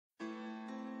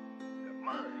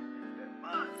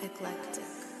Eclectic.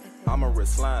 I'm a real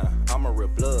slime, I'm a real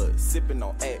blood, sippin'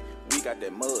 on act, we got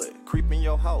that mud. Creep in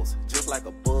your house, just like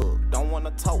a bug. Don't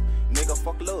wanna talk, nigga,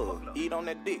 fuck love. Eat on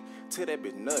that dick, till that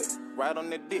bitch nut. Ride on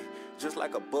that dick, just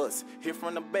like a bus. Hit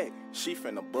from the back, she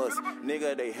finna bust.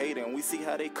 Nigga, they hatin', we see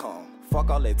how they come. Fuck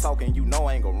all that talking, you know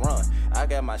I ain't gon' run. I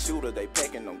got my shooter, they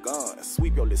packing them guns.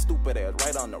 Sweep your little stupid ass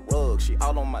right on the rug. She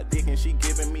all on my dick and she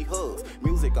giving me hugs.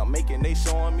 Music I'm making, they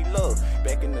showing me love.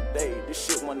 Back in the day, this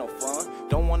shit wasn't no fun.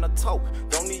 Don't wanna talk,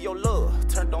 don't need your love.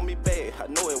 Turned on me bad, I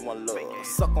know it wasn't love.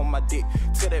 Suck on my dick,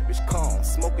 till that bitch come.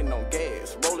 Smoking on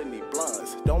gas, rolling these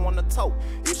blunts. Don't wanna talk,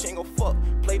 if she ain't gon' fuck.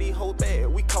 Play these hoes bad,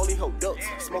 we call these hoes ducks.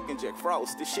 Smoking Jack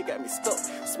Frost, this shit got me stuck.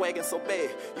 Swagging so bad,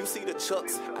 you see the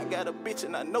chucks. I got a bitch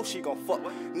and I know she gon' fuck.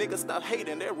 Nigga, stop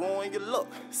hating, that ruin your luck.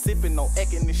 Sipping on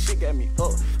acting, this shit got me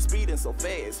up. Speeding so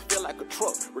fast, feel like a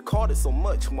truck. Recorded so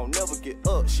much, won't never get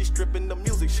up. She stripping the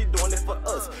music, she doing it for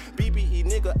us. BBE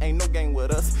nigga, ain't no game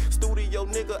with us. Studio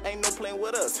nigga, ain't no playing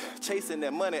with us. Chasing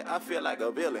that money, I feel like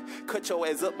a villain. Cut your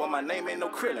ass up, but my name ain't no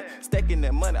Krillin. Stacking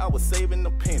that money, I was saving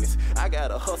the pennies. I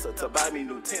got a hustle to buy me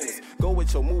new tennis. Go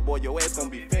with your move, boy, your ass gon'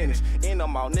 be finished. In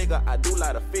them all nigga, I do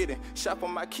lot of fitting. Shop for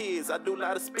my kids, I do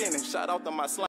lot of spinning. Shout out to my slime.